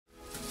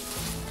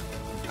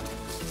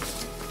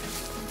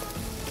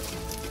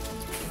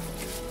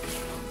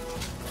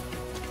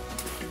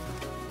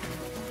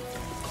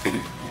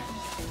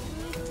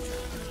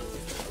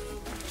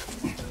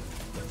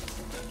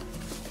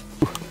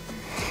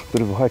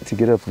Bit of a hike to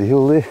get up the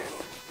hill there.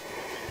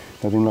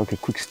 Nothing like a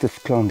quick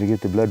stiff climb to get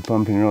the blood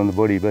pumping around the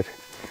body, but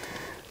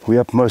we're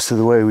up most of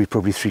the way. We're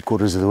probably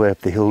 3/4 of the way up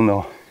the hill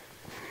now,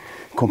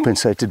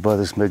 compensated by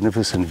this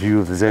magnificent view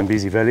of the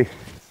Zambezi Valley.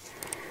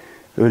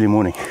 Early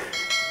morning.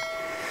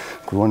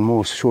 Got one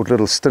more short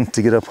little stint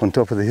to get up on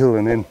top of the hill,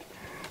 and then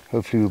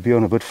hopefully we'll be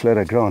on a bit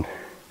flatter ground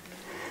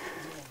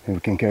and we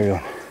can carry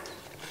on.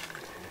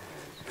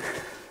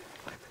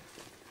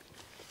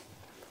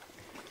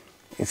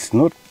 It's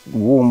not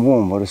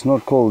warm, but it's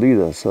not cold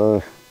either,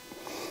 so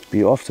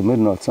be after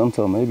midnight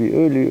sometime, maybe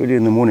early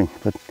in the morning,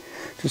 but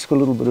just got a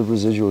little bit of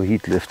residual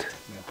heat left.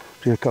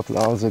 Yeah. A couple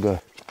of hours ago.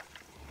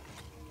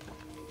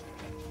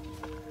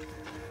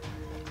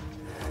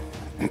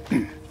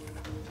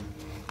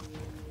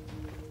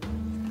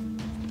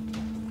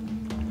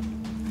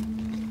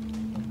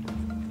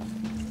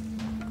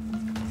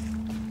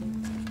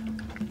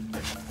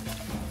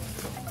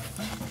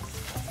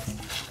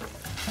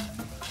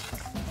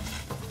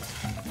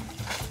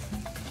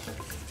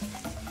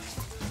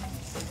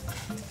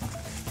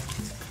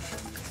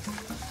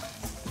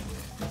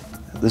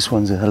 This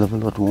one's a hell of a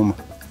lot warmer,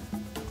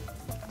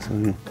 so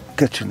we're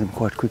catching them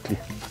quite quickly.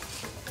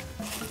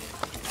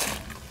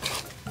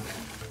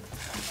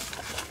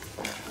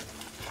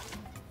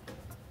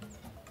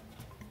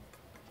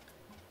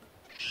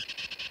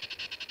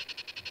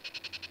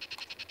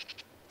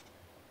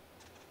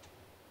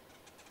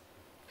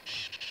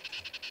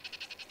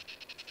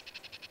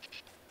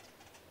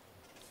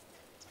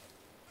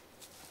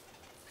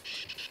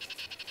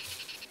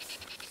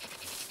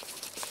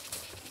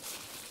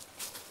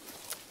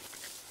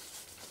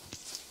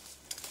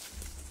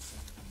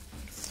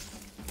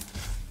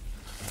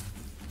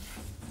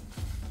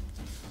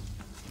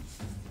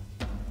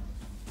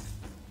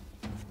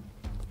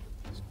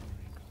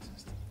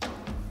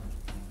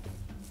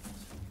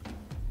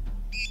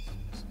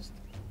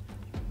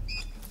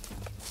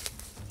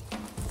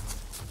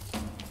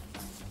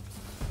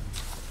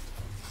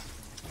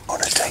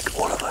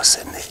 All of us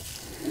in there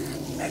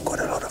make quite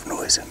a lot of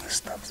noise and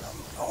stuff, so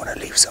I want to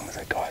leave some of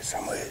the guys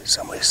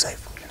somewhere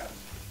safe, you know.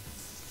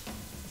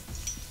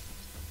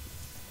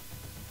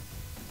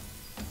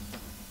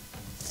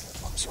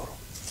 Some sort of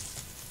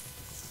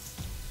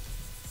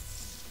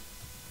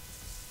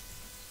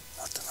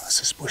not the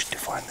nicest bush to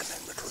find them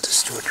in, but we'll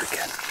just do what we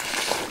can.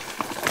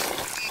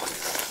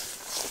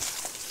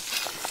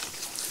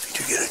 If you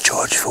do get a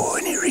charge for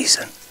any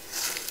reason,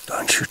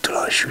 don't shoot till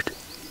I shoot.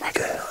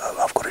 Okay,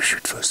 I've got to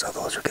shoot first,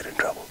 otherwise we'll get in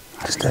trouble.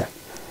 Just a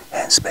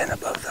hand span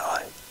above the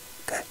eye.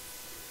 Okay?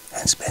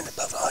 Hand span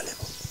above the eye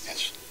level.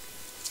 Yes.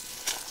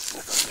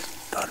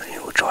 I don't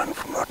know, we'll try and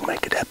not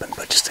make it happen,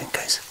 but just in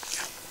case.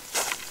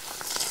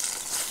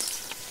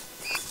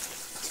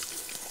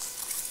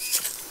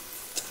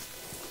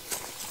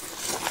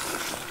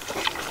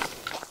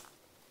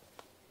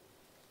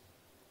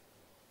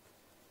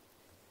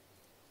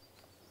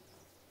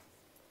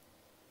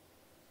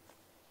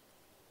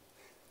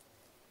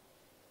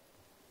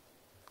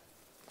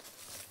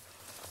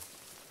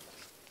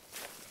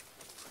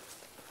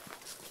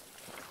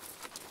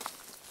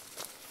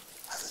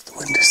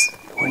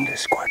 The wind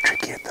is quite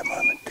tricky at the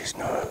moment. There's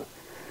no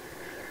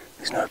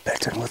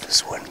pattern with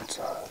this wind,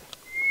 so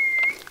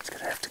it's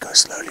going to have to go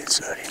slowly and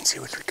see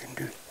what we can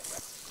do.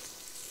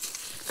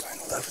 Going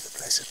all over the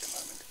place at the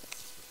moment.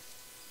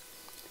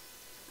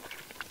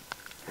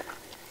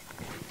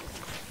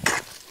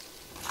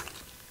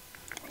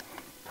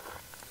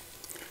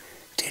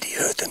 Teddy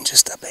heard them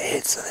just up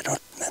ahead, so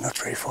they're not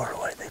very far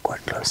away. They're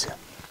quite close here.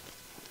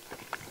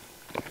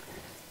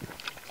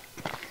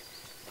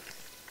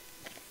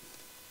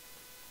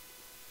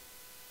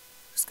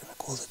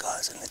 Call the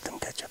guys and let them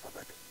catch up a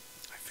bit.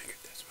 I figured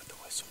that's what the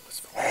whistle was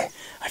for. Hey,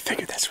 I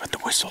figured that's what the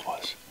whistle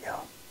was. Yeah.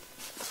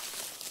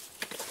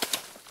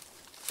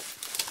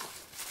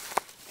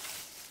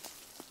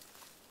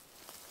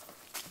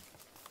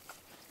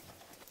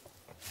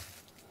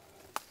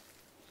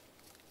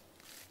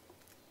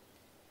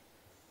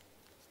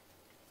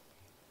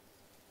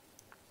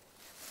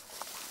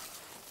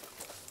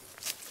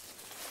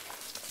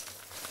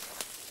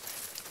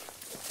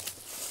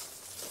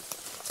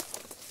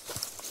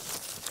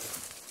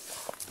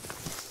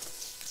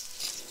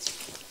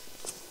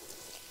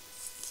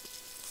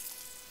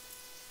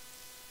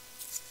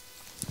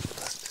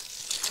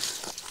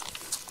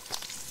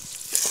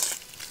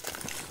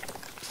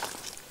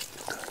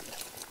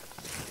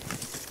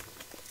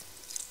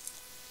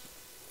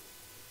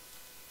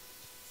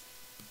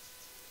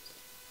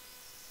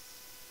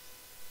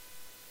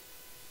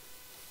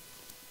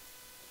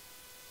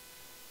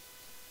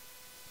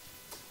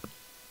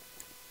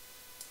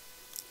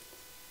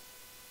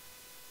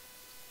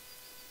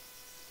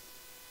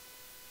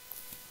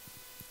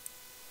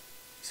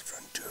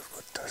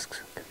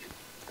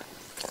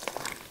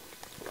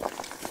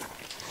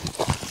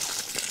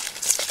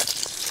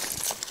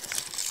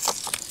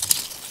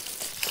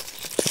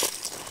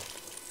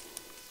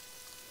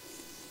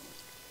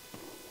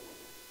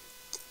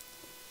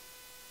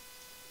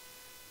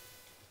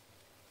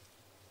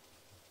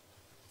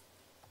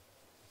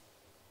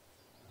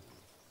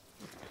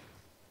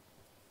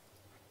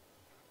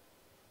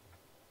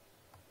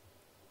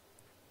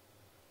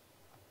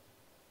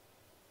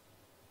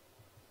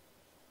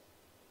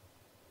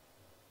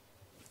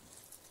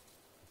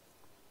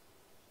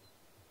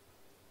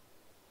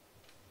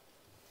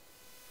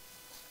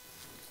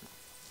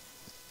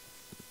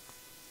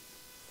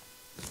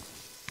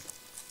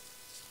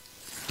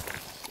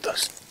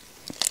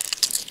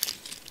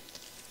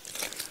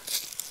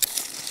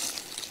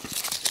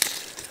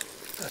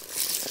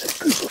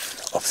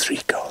 of 3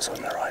 cows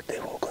on the right.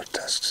 They've all got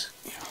tusks.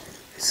 Yeah.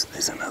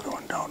 There's another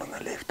one down on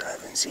the left I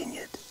haven't seen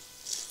yet.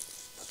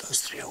 But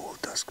those 3 are all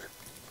tusked.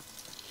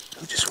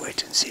 We'll just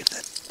wait and see if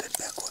that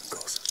back one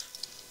goes.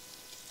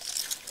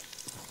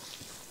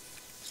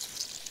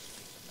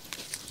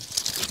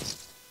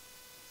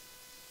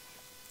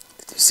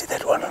 Did you see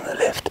that one on the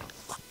left?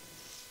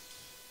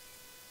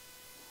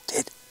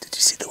 Did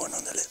you see the one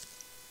on the left?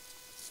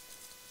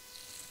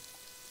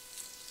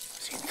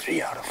 I've seen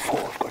 3 out of 4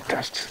 have got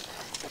tusks.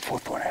 The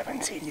 4th one I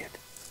haven't seen yet.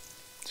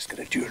 Just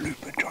gonna do a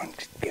loop and try and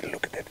get a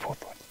look at that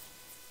 4th one.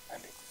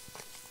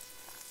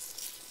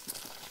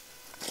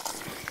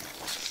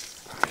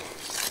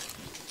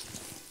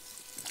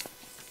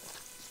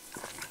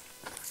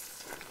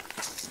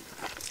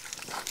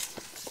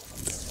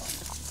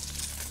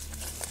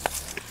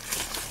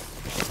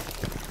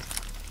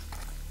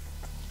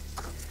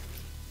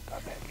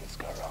 Let's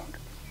go around.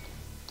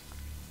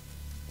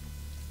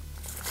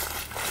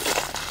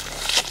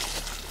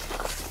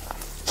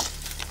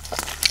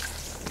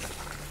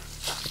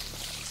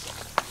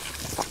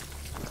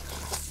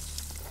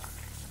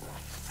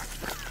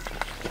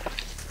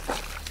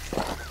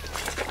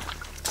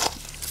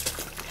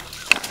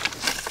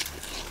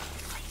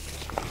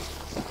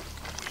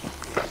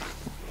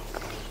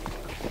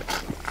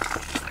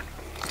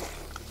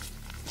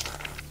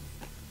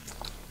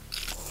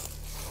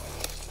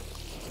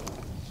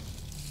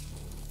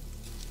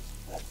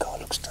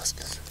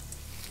 Tuskless.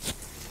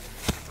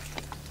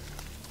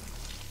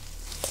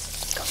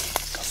 Come.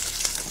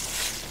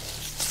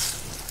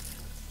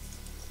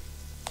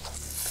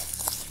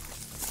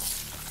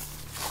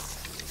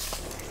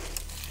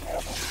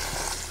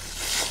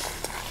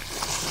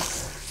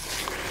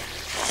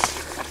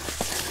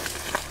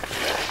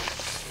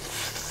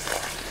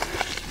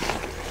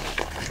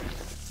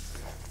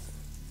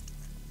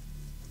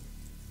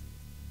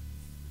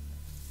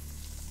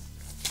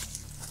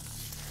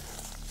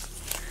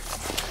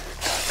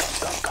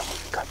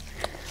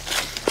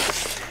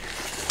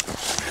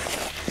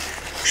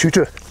 Shoot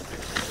her!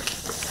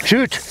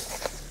 Shoot!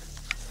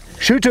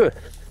 Shoot her!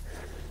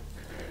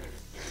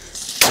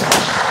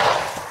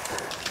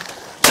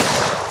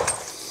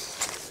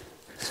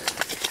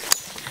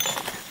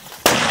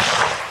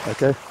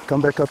 Okay,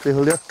 come back up the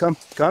hill there. Come.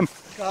 Come.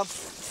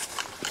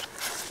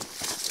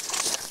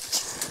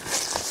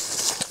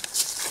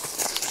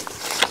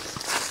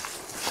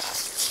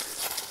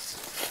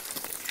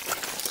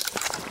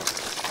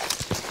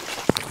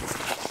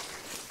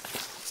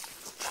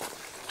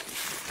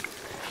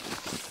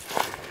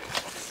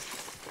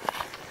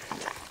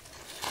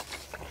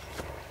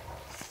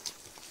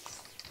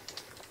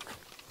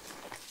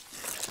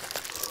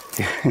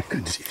 I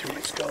couldn't see through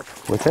my scope.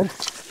 What's that? I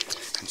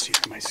couldn't see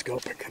through my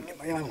scope. I couldn't get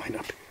my eye line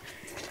up.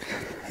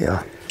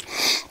 Yeah.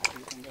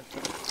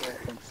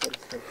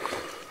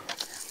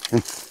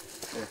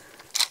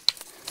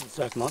 What's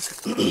that, Mark?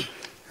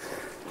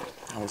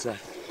 How was that?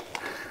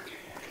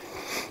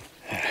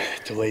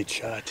 Delayed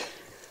shot.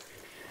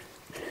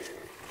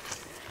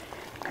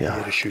 He had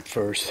Yeah. to shoot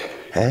first.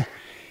 Eh?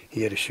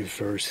 He had to shoot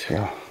first.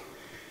 Yeah.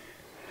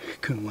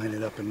 Couldn't line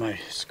it up in my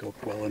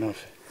scope well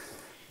enough.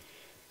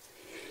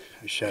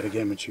 I shot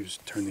again when she was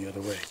turned the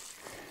other way.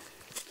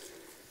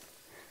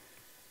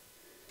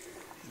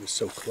 It was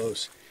so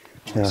close.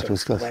 Yeah, So it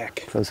was close. black.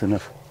 Close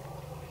enough.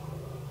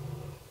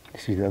 You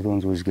see, the other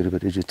ones always get a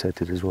bit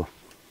agitated as well.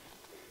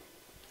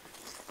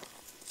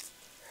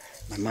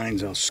 My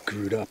mind's all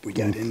screwed up. We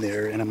got in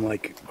there, and I'm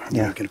like, "Are we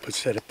Yeah. going to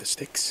set up the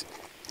sticks?"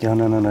 Yeah,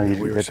 no. We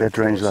You, were at so that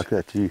range close. like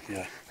that, you.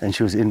 Yeah. And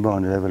she was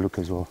inbound to have a look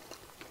as well.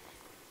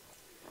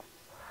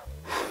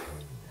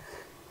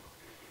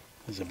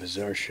 It was a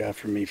bizarre shot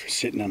for me for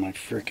sitting on my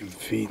freaking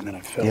feet, and then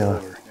I fell Yeah.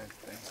 over.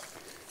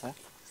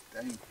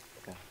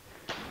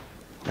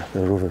 Yeah,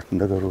 they're over.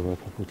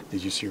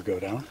 Did you see her go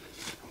down?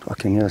 I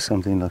can hear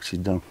something like she's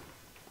done.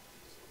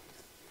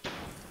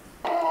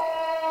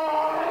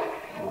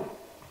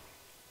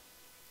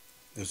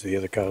 Those are the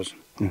other cows.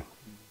 Other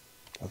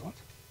ones?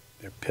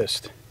 They're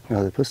pissed.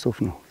 Yeah, they're pissed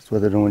off now. That's why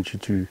they don't want you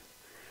to.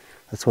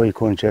 That's why you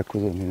can't jack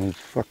with them. You know,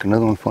 fuck,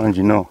 another one finds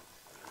you now.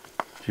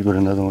 If you've got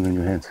another one in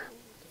your hands.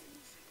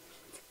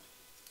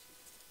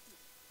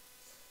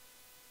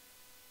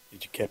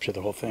 Did you capture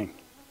the whole thing?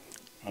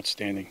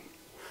 Outstanding.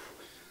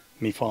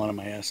 Me falling on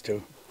my ass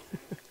too.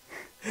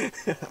 I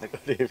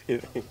got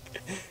everything.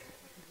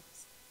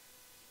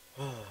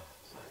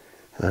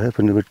 That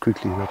happened a bit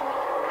quickly, but.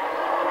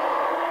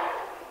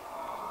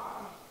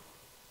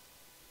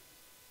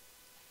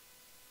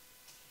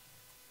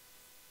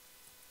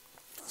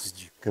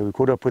 Okay, we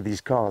caught up with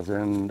these cars,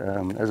 and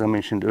as I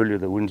mentioned earlier,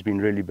 the wind's been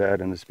really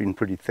bad and it's been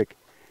pretty thick.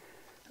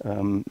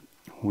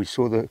 We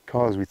saw the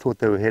cars, we thought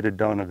they were headed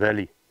down a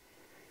valley,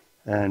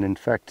 and in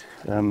fact,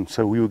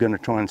 so we were going to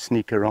try and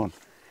sneak around,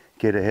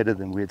 get ahead of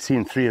them. We had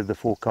seen 3 of the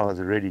 4 cars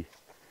already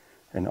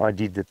and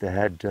ID'd that they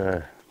had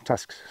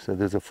tusks, so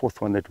there's a 4th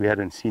one that we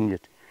hadn't seen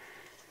yet.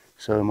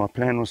 So my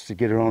plan was to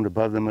get around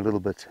above them a little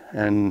bit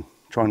and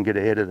try and get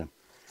ahead of them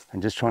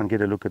and just try and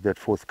get a look at that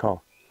 4th car.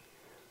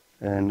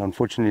 And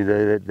unfortunately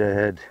they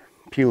had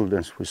peeled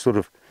and were sort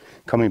of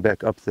coming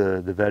back up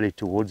the valley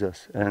towards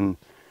us, and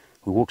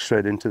we walked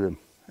straight into them.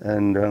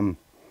 And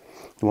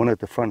the one at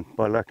the front,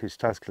 by luck, is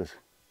tuskless.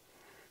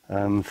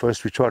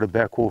 First we try to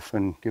back off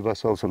and give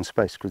ourselves some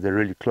space because they're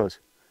really close.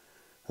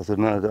 I thought,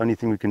 no, the only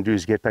thing we can do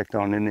is get back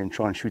down in there and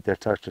try and shoot that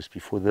tuskless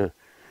before the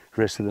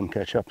rest of them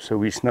catch up. So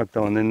we snuck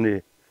down in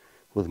there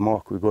with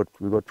Mark. We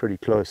got pretty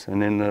close,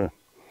 and then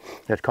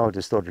that cow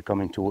just started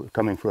coming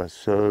for us.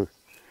 So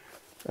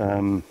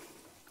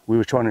we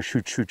were trying to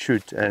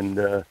shoot, and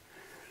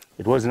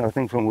it wasn't, I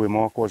think from where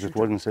Mark was, it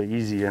wasn't so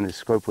easy, and his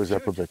scope was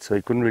up a bit, so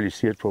he couldn't really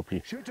see it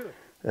properly.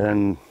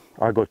 And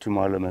I got to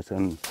my limit,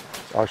 and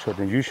I shot,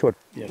 and you shot,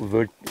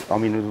 I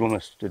mean, it was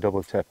almost a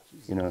double tap,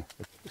 you know.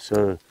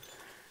 So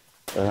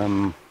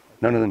none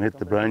of them hit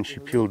the brain. She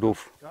peeled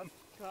off,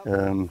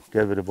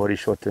 gave it a body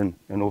shot, and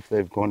off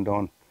they've gone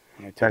down.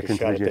 And I took a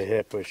shot at the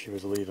hip where she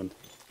was leaving.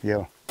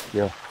 Yeah.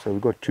 So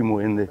we've got 2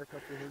 more in there.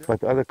 But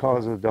the other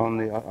cows are down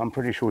there. I'm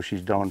pretty sure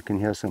she's down. Can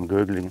hear some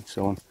gurgling and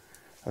so on.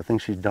 I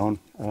think she's down.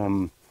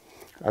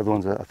 Other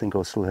ones I think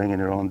are still hanging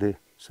around there.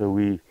 So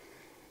we're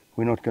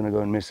not going to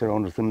go and mess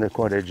around with them. They're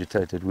quite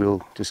agitated.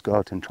 We'll just go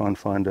out and try and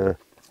find a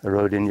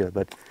road in here.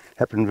 But it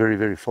happened very,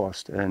 very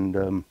fast,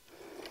 and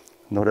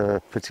not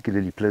a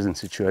particularly pleasant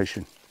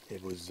situation.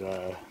 It was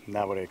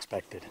not what I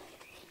expected.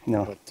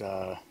 No.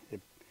 But it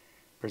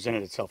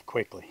presented itself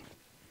quickly.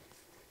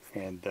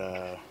 And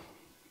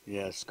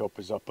yeah, scope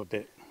was up a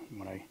bit.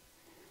 When I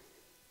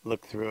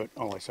looked through it,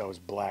 all I saw was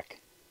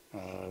black.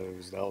 It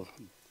was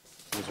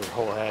her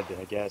whole head,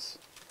 I guess.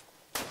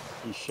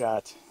 He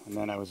shot, and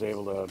then I was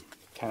able to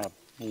kind of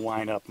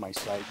line up my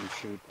sight and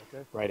shoot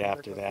right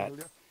after that.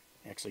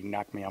 Actually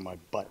knocked me on my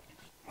butt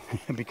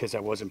because I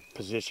wasn't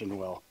positioned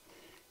well,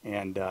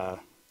 and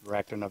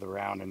racked another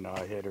round and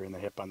hit her in the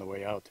hip on the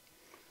way out.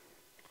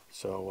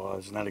 So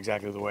it's not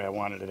exactly the way I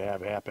wanted it to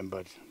have happen,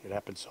 but it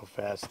happened so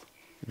fast.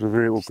 It was a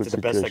very awkward Just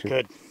did the situation.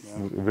 best I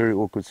could. Yeah. A very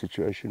awkward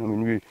situation. I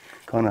mean, we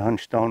kind of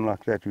hunched down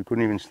like that. We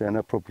couldn't even stand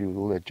up properly with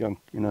all that junk,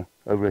 you know,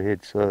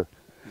 overhead. So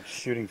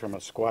shooting from a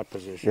squat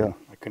position, yeah.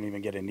 I couldn't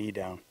even get a knee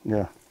down.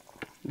 Yeah,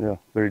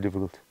 very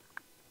difficult.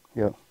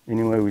 Yeah.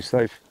 Anyway, we're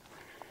safe.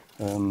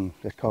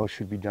 That cow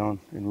should be down,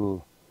 and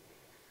we'll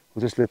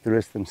just let the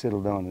rest of them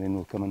settle down, and then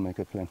we'll come and make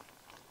a plan.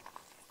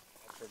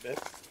 For a bit?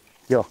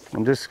 Yeah,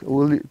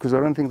 because I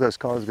don't think those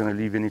cows are going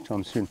to leave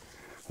anytime soon.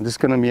 I'm just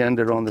going to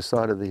meander around the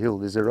side of the hill.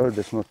 There's a road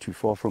that's not too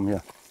far from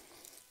here.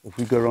 If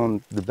we go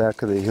around the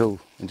back of the hill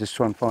and just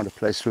try and find a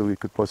place where we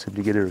could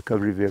possibly get a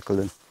recovery vehicle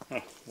in.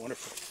 Oh,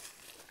 wonderful.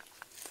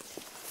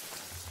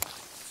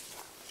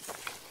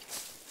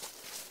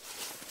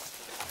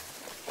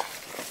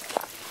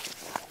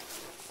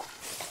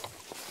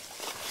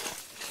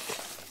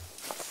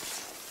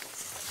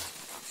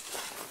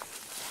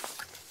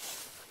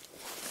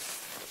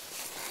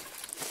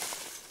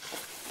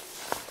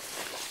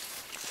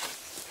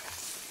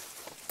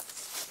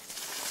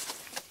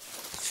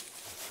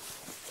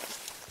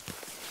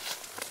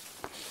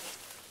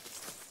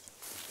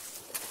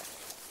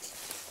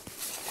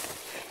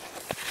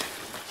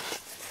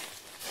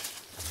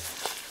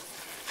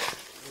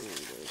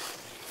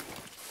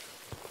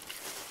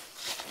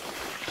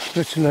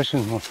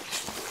 Congratulations, man.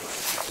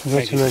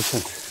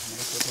 Congratulations.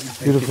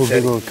 Beautiful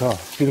big old cow.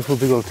 Beautiful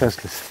big old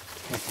tuskless.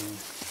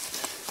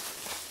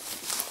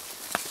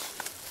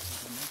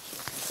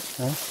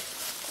 Huh?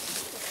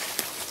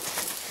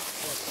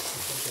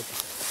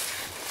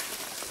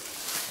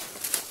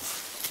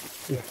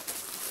 Yeah.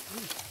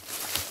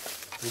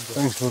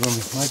 Thanks for them.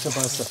 Maite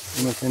basa.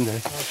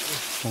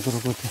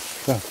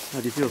 How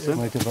do you feel, sir?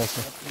 Maite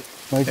basa.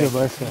 Maite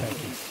basa.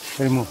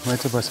 Helmo,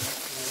 maite basa.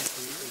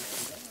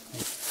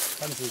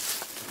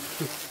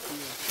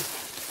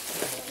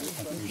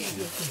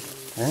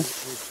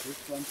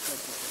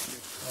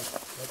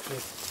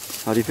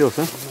 How do you feel,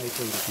 sir?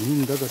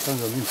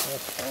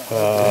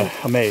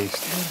 Amazed.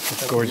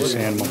 It's a gorgeous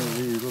animal.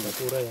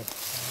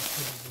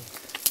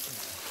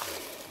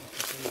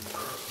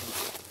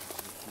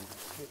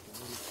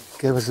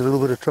 Gave us a little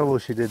bit of trouble,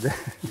 she did. Yeah.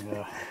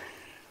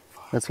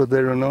 That's what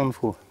they're renowned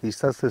for, these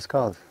tuskless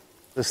cows.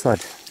 This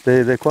side,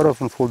 they quite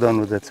often fall down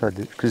with that side,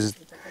 because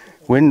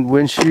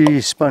when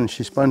she spun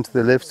to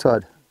the left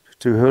side,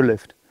 to her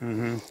left.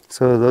 Mm-hmm.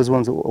 So those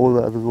ones, all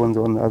the other ones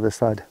are on the other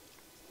side.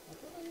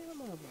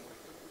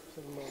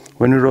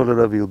 When we roll it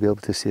over, you'll be able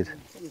to see it.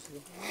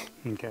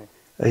 Okay.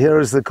 Here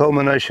is the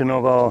culmination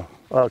of our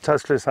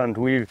tuskless hunt.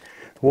 We've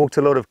walked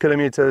a lot of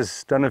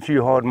kilometers, done a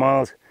few hard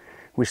miles.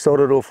 We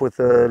started off with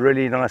a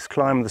really nice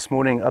climb this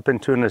morning up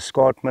into an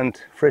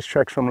escarpment, fresh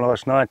tracks from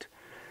last night.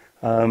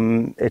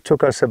 It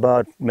took us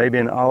about maybe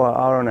an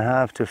hour and a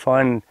half to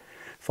find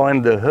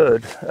the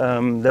herd.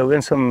 They were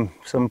in some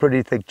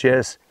pretty thick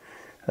jazz.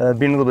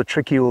 Been a little bit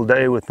tricky all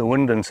day with the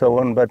wind and so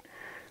on, but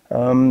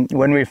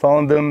when we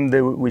found them,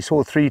 we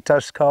saw 3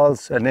 tusk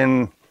cows, and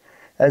then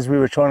as we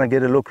were trying to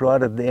get a look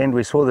right at the end,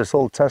 we saw this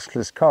old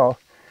tuskless cow.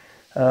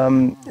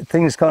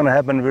 Things kind of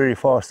happened very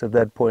fast at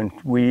that point.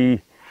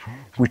 We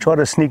tried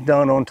to sneak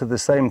down onto the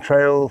same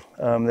trail.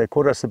 They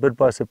caught us a bit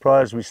by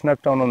surprise. We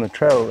snuck down on the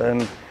trail,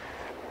 and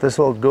this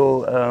old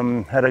girl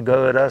had a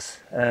go at us,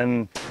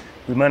 and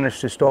we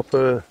managed to stop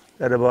her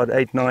at about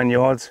 8-9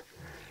 yards.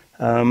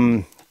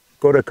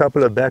 Got a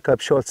couple of backup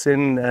shots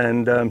in,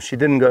 and she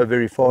didn't go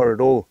very far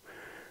at all.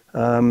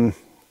 So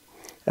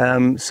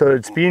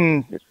it's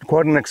been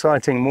quite an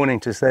exciting morning,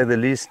 to say the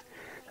least,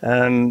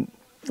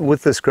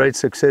 with this great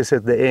success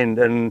at the end.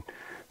 And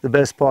the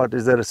best part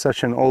is that it's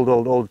such an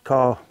old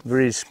cow,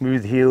 very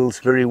smooth heels,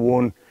 very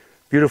worn,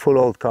 beautiful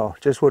old cow,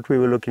 just what we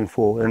were looking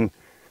for. And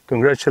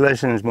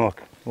congratulations,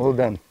 Mark, well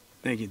done.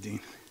 Thank you, Dean.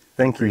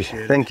 Thank you.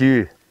 Appreciate it. Thank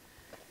you.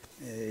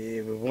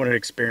 What an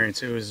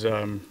experience. It was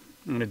an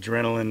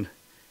adrenaline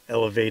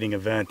elevating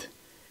event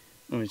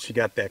when she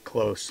got that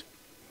close.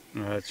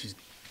 She's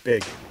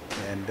big,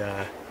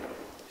 and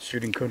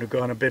shooting could have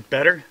gone a bit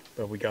better,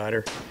 but we got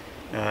her.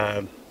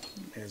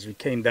 As we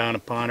came down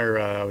upon her,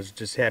 I was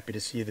just happy to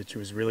see that she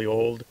was really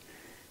old,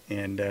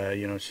 and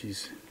you know,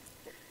 she's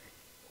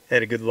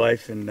had a good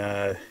life, and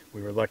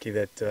we were lucky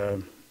that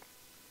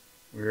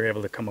we were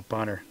able to come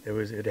upon her.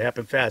 It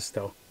happened fast,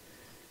 though.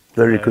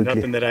 Very quickly.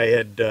 Nothing that I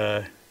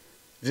had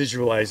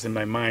visualized in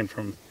my mind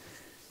from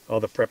all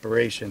the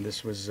preparation.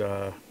 This was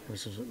a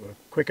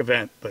quick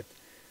event, but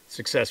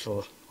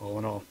successful all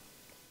in all.